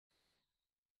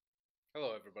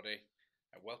Hello everybody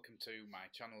and welcome to my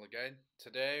channel again.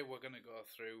 Today we're going to go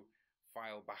through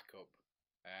file backup.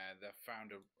 They've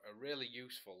found a really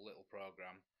useful little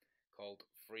program called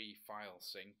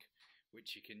FreeFileSync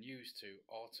which you can use to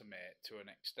automate to an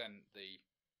extent the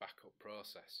backup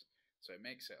process. So it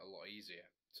makes it a lot easier.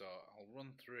 So I'll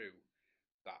run through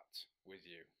that with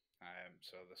you.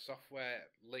 So the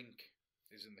software link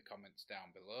is in the comments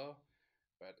down below,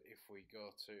 but if we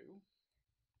go to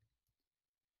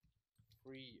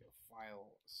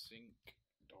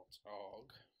freefilesync.org.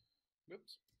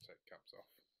 Whoops, take caps off.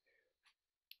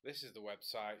 This is the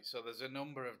website. So there's a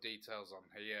number of details on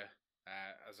here.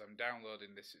 As I'm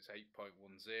downloading this, it's 8.10.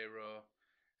 There are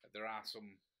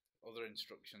some other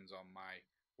instructions on my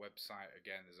website.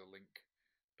 Again, there's a link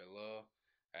below.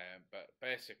 But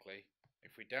basically,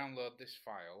 if we download this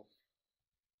file,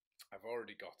 I've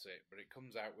already got it, but it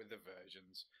comes out with the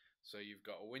versions. So you've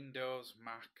got a Windows,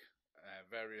 Mac,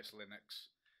 various Linux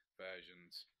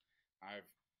versions. I'm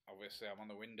on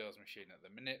the Windows machine at the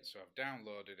minute, so I've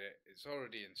downloaded it. It's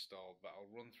already installed, but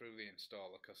I'll run through the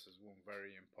installer because there's one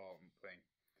very important thing.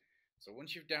 So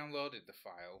once you've downloaded the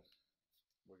file,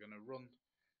 we're going to run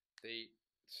the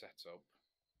setup,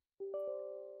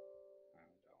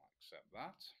 and I'll accept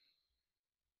that.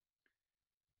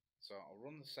 So I'll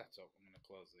run the setup. I'm going to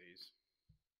close these.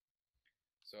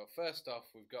 So first off,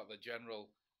 we've got the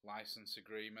general license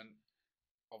agreement.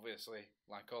 Obviously,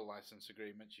 like all license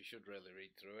agreements, you should really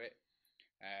read through it.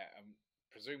 And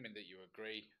presuming that you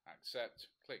agree,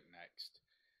 accept, click next.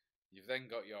 You've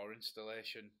then got your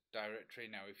installation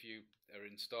directory. Now, if you are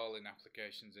installing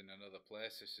applications in another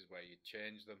place, this is where you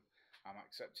change them. I'm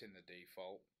accepting the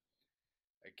default.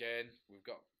 Again, we've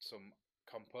got some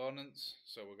components,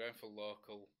 so we're going for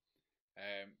local.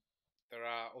 There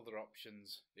are other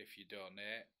options if you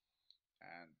donate.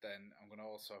 And then I'm going to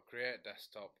also create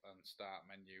desktop and start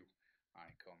menu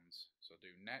icons. So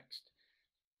do next.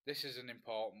 This is an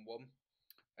important one.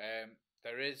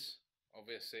 There is,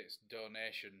 obviously, it's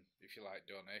donation, if you like,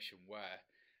 donationware.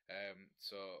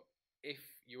 So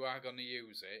if you are going to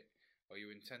use it, or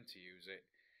you intend to use it,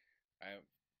 I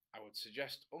would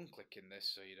suggest unclicking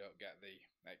this so you don't get the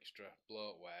extra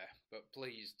bloatware. But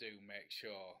please do make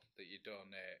sure that you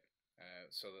donate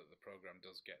so that the program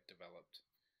does get developed.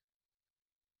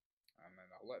 And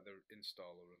then I'll let the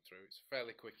installer run through. It's a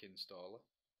fairly quick installer.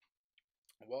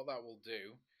 And what that will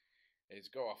do is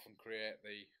go off and create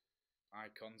the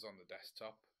icons on the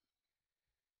desktop.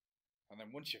 And then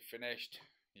once you've finished,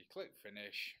 you click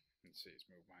finish. You can see it's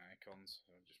moved my icons.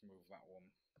 So I'll just move that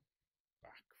one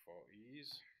back for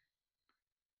ease.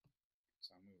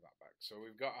 So I'll move that back. So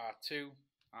we've got our two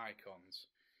icons.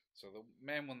 So the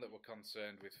main one that we're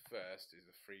concerned with first is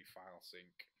the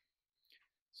FreeFileSync.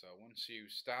 So once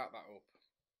you start that up,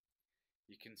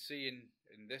 you can see in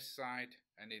this side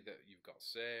any that you've got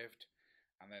saved,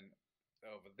 and then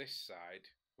over this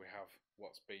side we have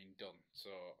what's been done.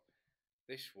 So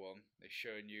this one is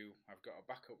showing you I've got a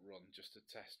backup run, just a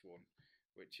test one,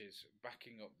 which is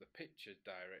backing up the pictures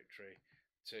directory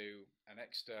to an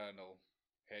external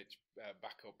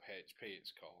backup HP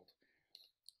it's called.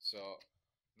 So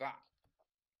that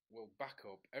will back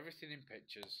up everything in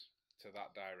pictures to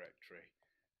that directory.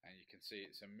 And you can see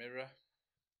it's a mirror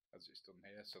as it's done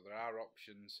here. So there are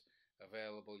options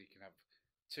available. You can have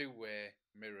two-way,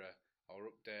 mirror, or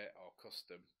update, or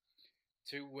custom.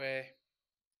 Two-way,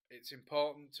 it's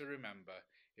important to remember,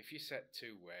 if you set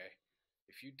two-way,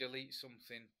 if you delete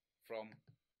something from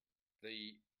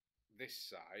this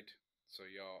side, so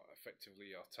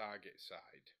effectively your target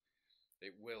side,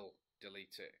 it will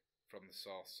delete it from the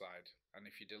source side. And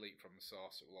if you delete from the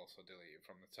source, it will also delete it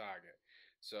from the target.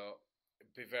 So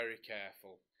be very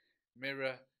careful.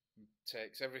 Mirror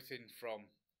takes everything from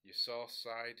your source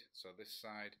side, so this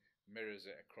side, mirrors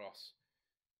it across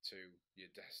to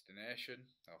your destination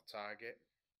or target.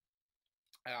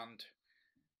 And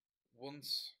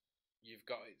once you've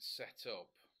got it set up,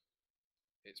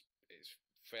 it's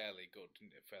fairly good,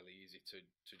 isn't it? Fairly easy to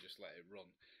just let it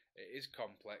run. It is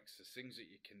complex. There's things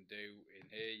that you can do in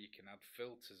here. You can add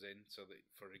filters in, so that,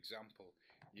 for example,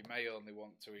 you may only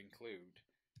want to include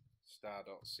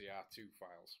star.cr2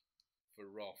 files for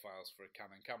raw files for a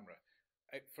Canon camera.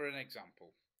 For an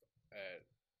example,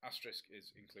 asterisk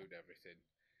is include everything.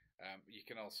 You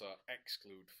can also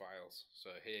exclude files.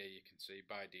 So here you can see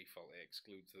by default it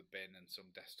excludes the bin and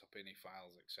some desktop ini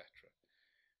files, etc.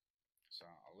 So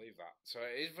I'll leave that. So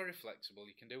it is very flexible.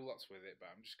 You can do lots with it,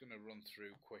 but I'm just going to run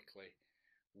through quickly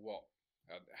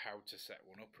how to set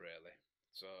one up really.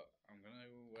 So I'm going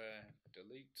to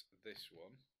delete this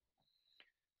one.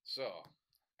 So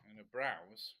I'm going to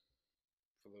browse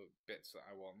for the bits that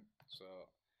I want. So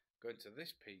go into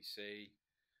this PC,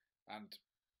 and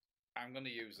I'm going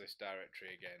to use this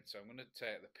directory again. So I'm going to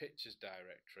take the pictures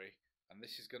directory, and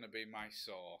this is going to be my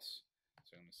source.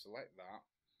 So I'm going to select that,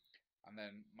 and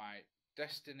then my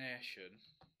destination,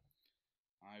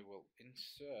 I will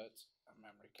insert a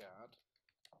memory card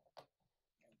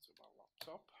into my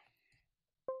laptop.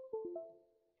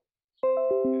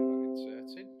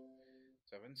 Inserting.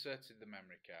 So I've inserted the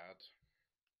memory card.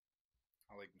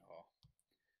 I'll ignore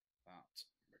that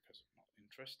because I'm not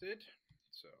interested.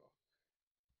 So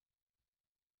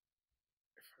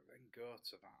if I then go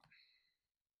to that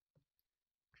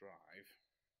drive,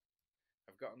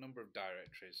 I've got a number of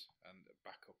directories and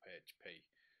backup HP.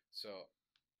 So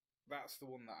that's the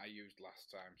one that I used last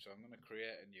time. So I'm going to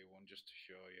create a new one just to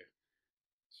show you.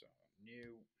 So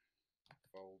new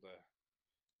folder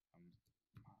and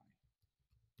my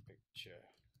picture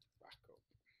backup.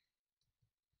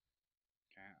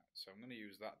 Okay, so I'm going to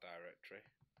use that directory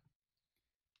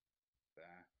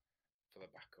there for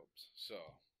the backups. So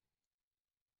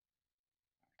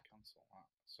I cancel that.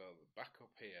 So the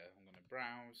backup here, I'm going to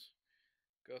browse,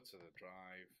 go to the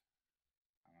drive,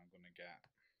 and I'm going to get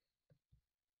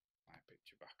my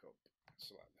picture backup and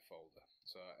select the folder.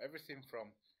 So everything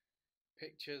from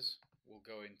pictures will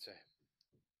go into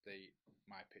the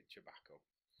my picture backup.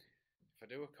 If I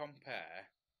do a compare,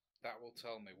 that will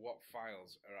tell me what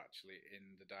files are actually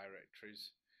in the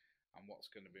directories and what's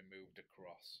going to be moved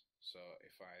across. So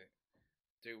if I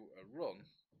do a run,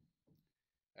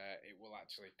 it will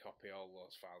actually copy all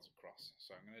those files across.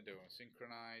 So I'm going to do a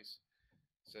synchronize.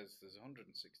 It says there's 169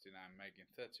 meg in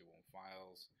 31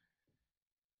 files.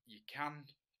 You can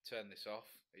turn this off.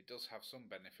 It does have some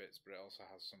benefits, but it also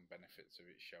has some benefits of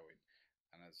it showing.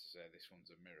 And as I say, this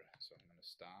one's a mirror. So I'm going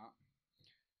to start,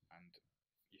 and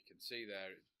you can see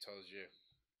there it tells you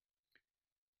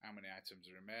how many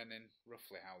items are remaining,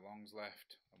 roughly how long's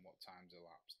left, and what time's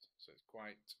elapsed. So it's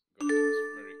quite good,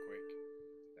 it's very quick.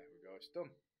 There we go, it's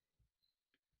done.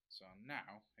 So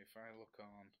now, if I look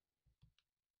on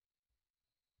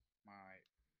my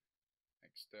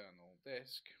external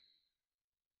disk,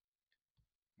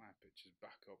 my pictures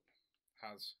backup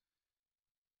has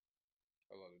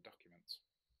a lot of documents.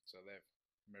 So they've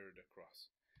mirrored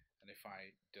across. And if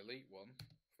I delete one,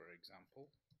 for example,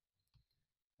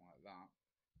 like that,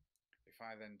 if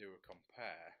I then do a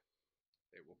compare,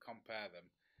 it will compare them,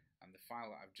 and the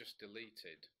file that I've just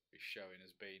deleted is showing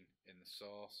as being in the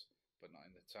source but not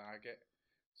in the target.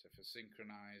 So if I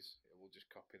synchronize, it will just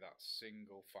copy that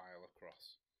single file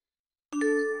across. Start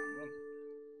and run.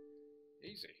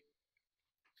 Easy.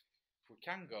 We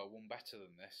can go one better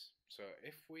than this. So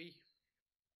if we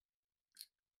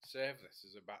save this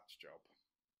as a batch job,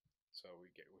 so we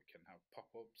can have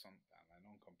pop-ups and then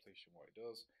on completion what it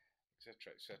does,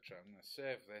 etc, etc. I'm going to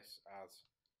save this as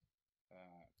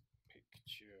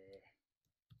picture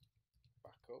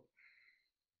backup.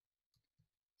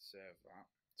 Save that.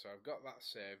 So I've got that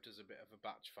saved as a bit of a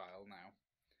batch file now,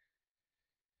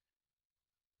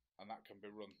 and that can be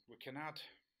run. We can add,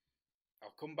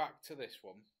 I'll come back to this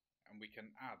one, and we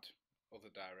can add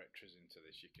other directories into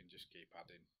this. You can just keep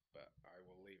adding, but I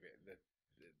will leave it.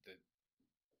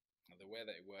 The way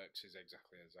that it works is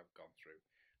exactly as I've gone through,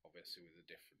 obviously with the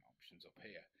different options up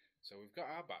here. So we've got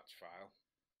our batch file,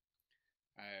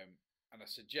 and I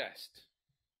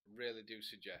really do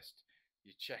suggest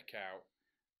you check out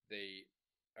the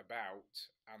about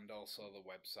and also the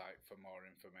website for more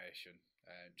information.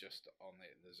 Just on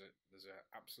it, there's an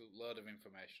absolute load of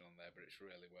information on there, but it's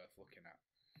really worth looking at.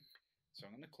 So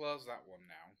I'm going to close that one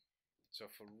now. So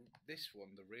for this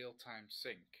one, the real-time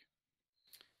sync,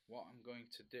 what I'm going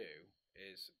to do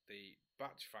is the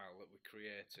batch file that we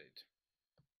created.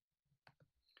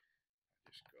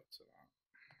 Just go to that.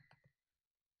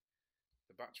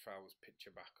 The batch file was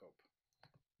picture backup.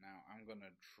 Now I'm going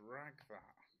to drag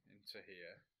that into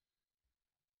here.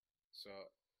 So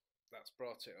that's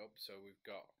brought it up. So we've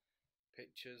got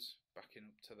pictures backing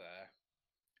up to there,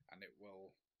 and it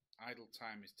will, idle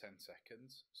time is 10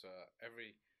 seconds. So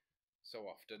every so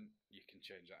often, you can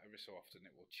change that. Every so often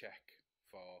it will check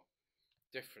for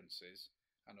differences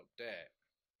and update.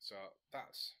 So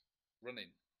that's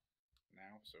running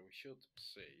now. So we should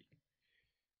see.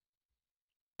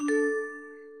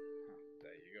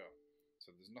 There you go.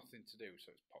 So there's nothing to do,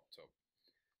 so it's popped up.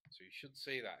 So you should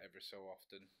see that every so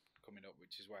often coming up,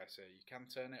 which is why I say you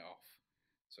can turn it off,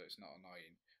 so it's not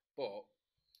annoying. But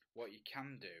what you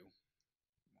can do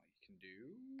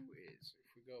is, if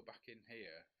we go back in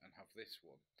here and have this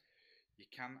one, you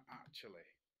can actually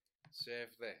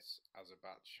save this as a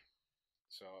batch.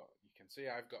 So you can see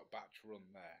I've got batch run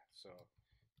there. So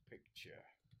picture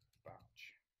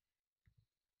batch,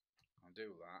 and I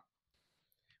do that.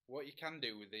 What you can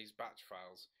do with these batch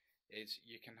files is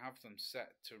you can have them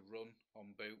set to run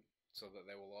on boot so that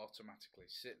they will automatically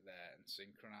sit there and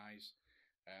synchronize.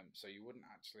 So you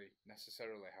wouldn't actually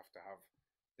necessarily have to have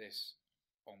this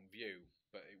on view,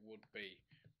 but it would be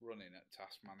running at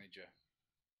Task Manager.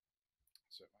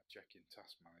 So if I check in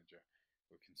Task Manager,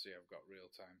 we can see I've got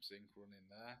real-time sync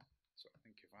running there. So I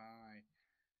think if I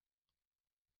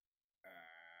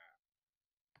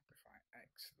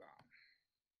X that,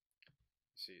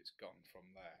 you see it's gone from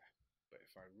there. But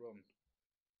if I run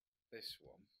this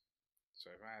one,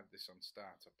 so if I had this on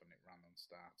startup and it ran on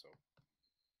startup,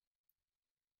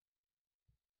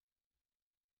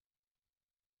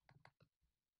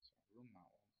 so I run that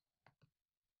one,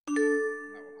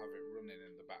 and that will have it running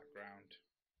in the background.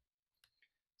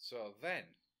 So then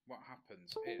what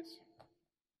happens is,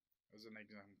 as an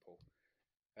example,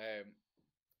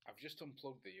 I've just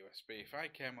unplugged the USB. If I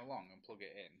came along and plug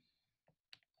it in,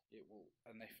 it will,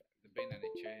 and if there been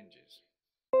any changes,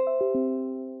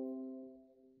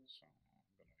 so I'm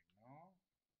going to ignore,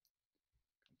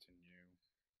 continue.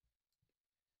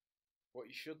 What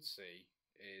you should see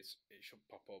is it should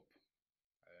pop up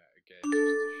again just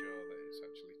to show that it's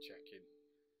actually checking.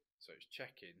 So it's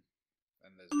checking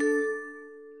and there's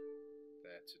nothing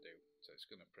there to do, so it's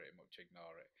going to pretty much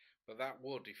ignore it. But that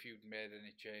would, if you'd made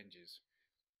any changes,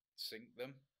 sync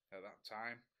them at that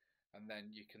time, and then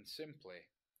you can simply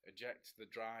eject the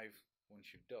drive once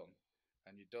you've done,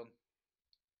 and you're done.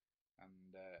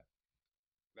 And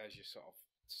there's your sort of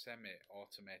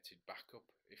semi-automated backup,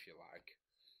 if you like.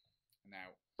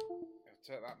 Now, I'll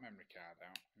take that memory card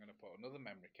out. I'm going to put another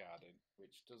memory card in,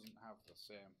 which doesn't have the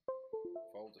same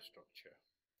folder structure,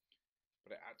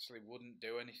 but it actually wouldn't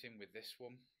do anything with this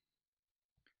one.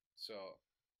 So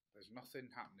there's nothing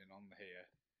happening on here.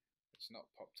 It's not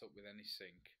popped up with any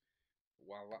sync.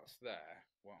 While that's there,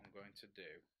 what I'm going to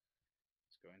do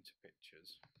is go into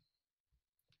pictures,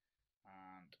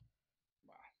 and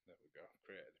well, there we go, I've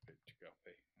created a picture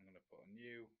copy. I'm going to put a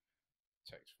new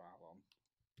text file on,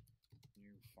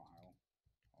 new file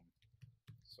on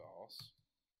source.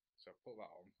 So I've put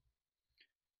that on.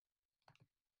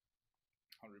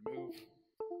 I'll remove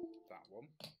that one,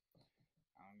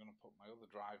 and I'm going to put my other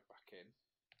drive back in.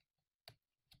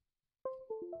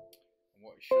 And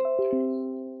what it should do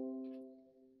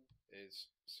is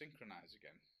synchronize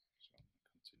again. So I'm going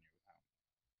to continue with that.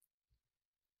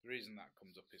 The reason that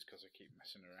comes up is because I keep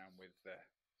messing around with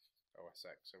OS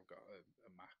X. I've got a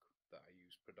Mac that I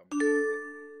use predominantly,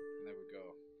 and there we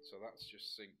go. So that's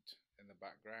just synced in the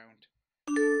background.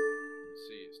 You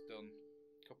see it's done.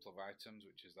 A couple of items,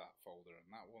 which is that folder and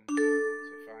that one. So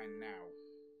if I now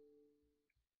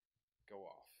go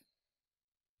off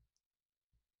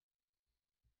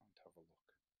and have a look,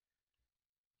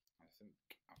 I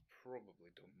think I've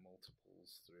probably done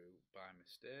multiples through by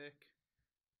mistake.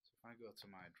 So if I go to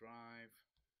my drive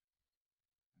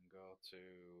and go to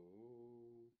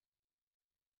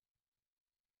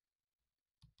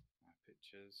my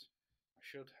pictures, I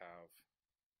should have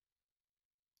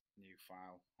new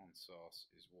file on source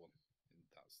is 1, and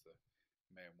that's the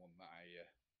main one that I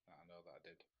know that I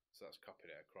did. So that's copied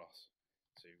it across,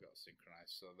 so you've got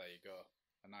synchronized. So there you go,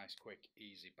 a nice quick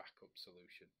easy backup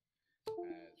solution.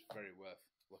 It's very worth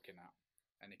looking at.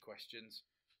 Any questions,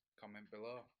 comment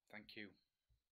below. Thank you.